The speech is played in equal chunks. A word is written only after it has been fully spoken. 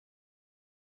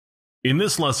In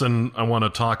this lesson, I want to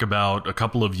talk about a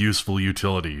couple of useful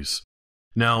utilities.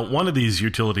 Now, one of these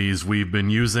utilities we've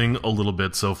been using a little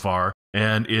bit so far,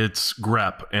 and it's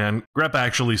grep. And grep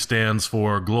actually stands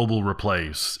for global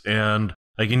replace. And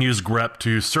I can use grep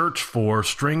to search for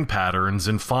string patterns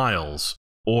in files,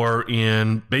 or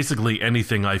in basically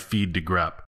anything I feed to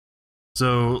grep.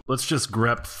 So let's just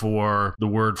grep for the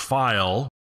word file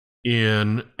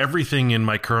in everything in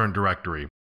my current directory.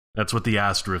 That's what the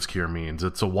asterisk here means.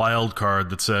 It's a wildcard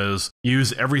that says,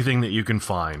 use everything that you can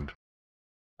find.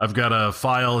 I've got a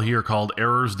file here called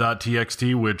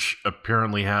errors.txt, which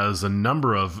apparently has a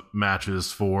number of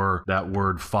matches for that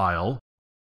word file.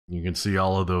 You can see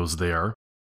all of those there.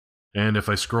 And if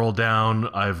I scroll down,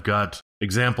 I've got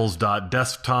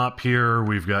examples.desktop here.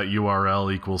 We've got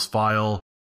URL equals file.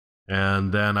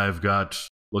 And then I've got,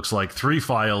 looks like 3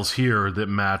 files here that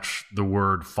match the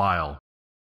word file.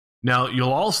 Now,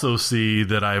 you'll also see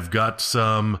that I've got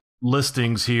some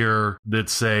listings here that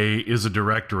say is a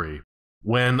directory.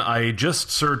 When I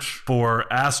just search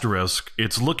for asterisk,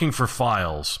 it's looking for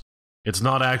files. It's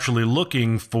not actually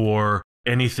looking for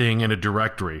anything in a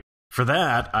directory. For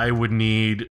that, I would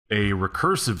need a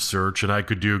recursive search, and I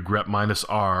could do grep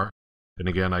 -r, and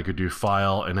again, I could do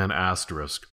file and then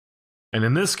asterisk. And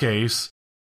in this case,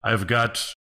 I've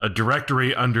got a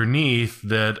directory underneath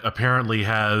that apparently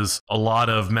has a lot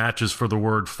of matches for the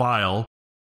word file,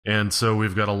 and so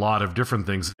we've got a lot of different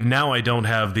things. Now I don't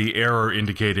have the error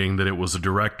indicating that it was a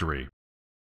directory.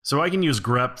 So I can use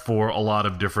grep for a lot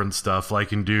of different stuff. I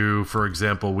can do, for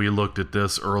example, we looked at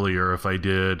this earlier, if I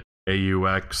did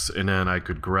AUX, and then I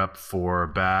could grep for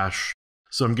bash.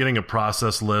 So I'm getting a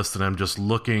process list, and I'm just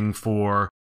looking for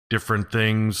different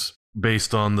things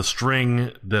based on the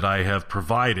string that I have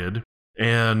provided.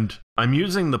 And I'm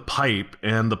using the pipe,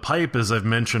 and the pipe, as I've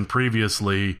mentioned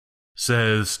previously,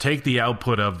 says take the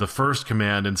output of the first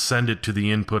command and send it to the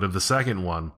input of the second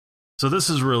one. So this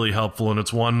is really helpful, and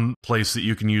it's one place that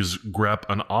you can use grep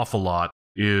an awful lot,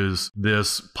 is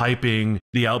this piping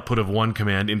the output of one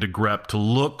command into grep to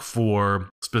look for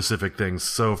specific things.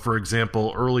 So for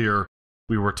example, earlier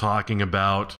we were talking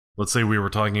about, let's say we were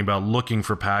talking about looking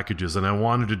for packages, and I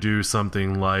wanted to do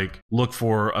something like look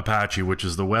for Apache, which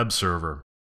is the web server.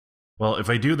 Well, if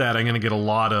I do that, I'm going to get a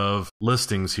lot of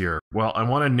listings here. Well, I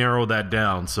want to narrow that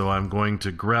down, so I'm going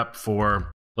to grep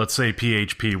for, let's say,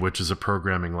 PHP, which is a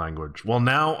programming language. Well,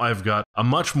 now I've got a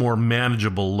much more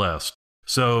manageable list.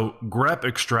 So grep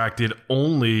extracted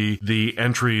only the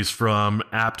entries from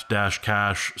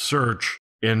apt-cash search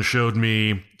and showed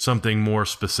me something more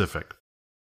specific.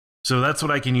 So that's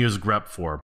what I can use grep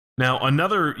for. Now,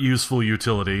 another useful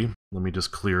utility, let me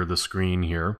just clear the screen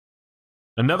here.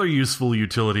 Another useful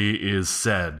utility is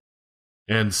sed.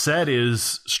 And sed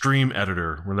is stream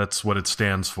editor. Well, that's what it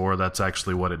stands for. That's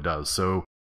actually what it does. So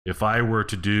if I were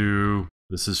to do,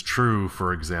 this is true,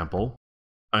 for example,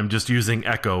 I'm just using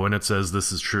echo and it says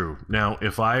this is true. Now,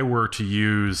 if I were to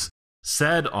use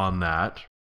sed on that,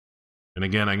 and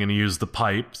again, I'm going to use the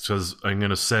pipe because I'm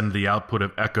going to send the output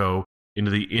of echo into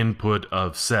the input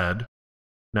of sed.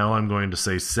 Now I'm going to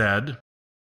say sed,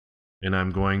 and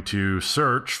I'm going to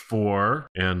search for,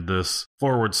 and this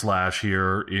 /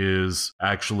 here is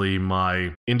actually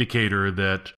my indicator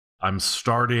that I'm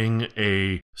starting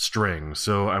a string.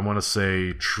 So I want to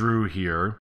say true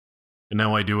here. And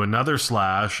now I do another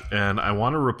 / and I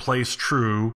want to replace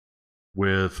true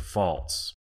with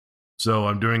false. So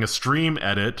I'm doing a stream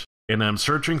edit, and I'm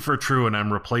searching for true, and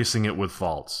I'm replacing it with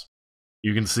false.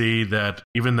 You can see that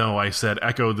even though I said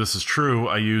echo this is true,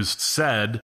 I used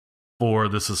sed for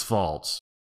this is false.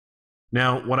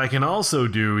 Now, what I can also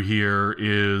do here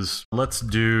is, let's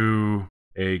do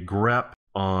a grep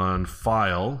on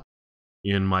file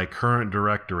in my current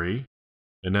directory,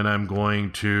 and then I'm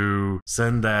going to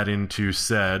send that into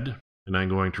sed, and I'm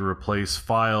going to replace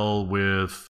file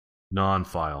with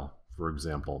non-file, for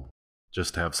example,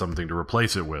 just to have something to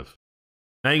replace it with.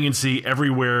 Now you can see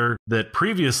everywhere that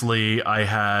previously I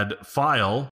had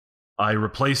file, I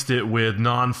replaced it with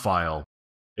non-file.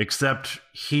 Except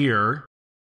here,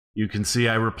 you can see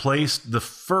I replaced the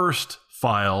first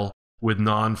file with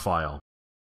non-file.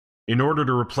 In order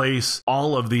to replace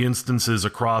all of the instances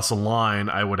across a line,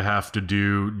 I would have to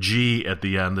do G at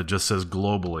the end that just says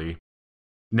globally.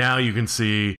 Now you can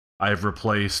see I've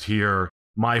replaced here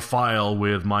my file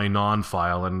with my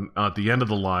non-file, and at the end of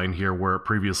the line here where it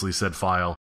previously said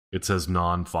file, it says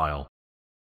non-file.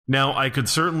 Now I could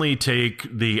certainly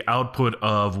take the output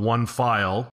of one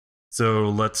file, so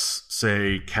let's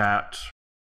say cat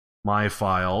my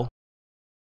file,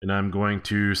 and I'm going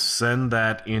to send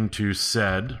that into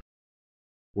sed,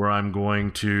 where I'm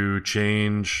going to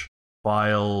change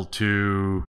file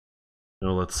to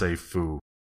Now let's say foo.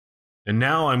 And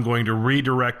now I'm going to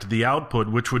redirect the output,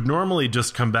 which would normally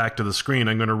just come back to the screen.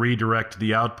 I'm going to redirect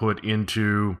the output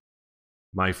into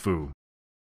my foo.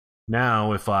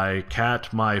 Now, if I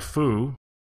cat my foo,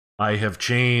 I have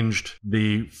changed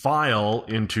the file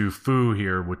into foo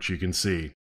here, which you can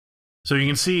see. So you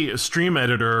can see Stream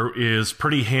Editor is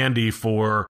pretty handy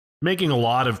for making a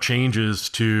lot of changes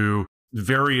to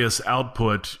various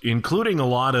output, including a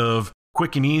lot of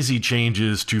quick and easy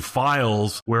changes to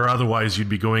files where otherwise you'd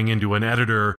be going into an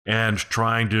editor and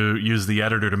trying to use the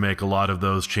editor to make a lot of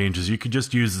those changes. You could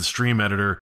just use the Stream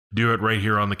Editor, do it right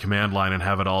here on the command line, and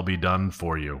have it all be done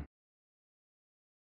for you.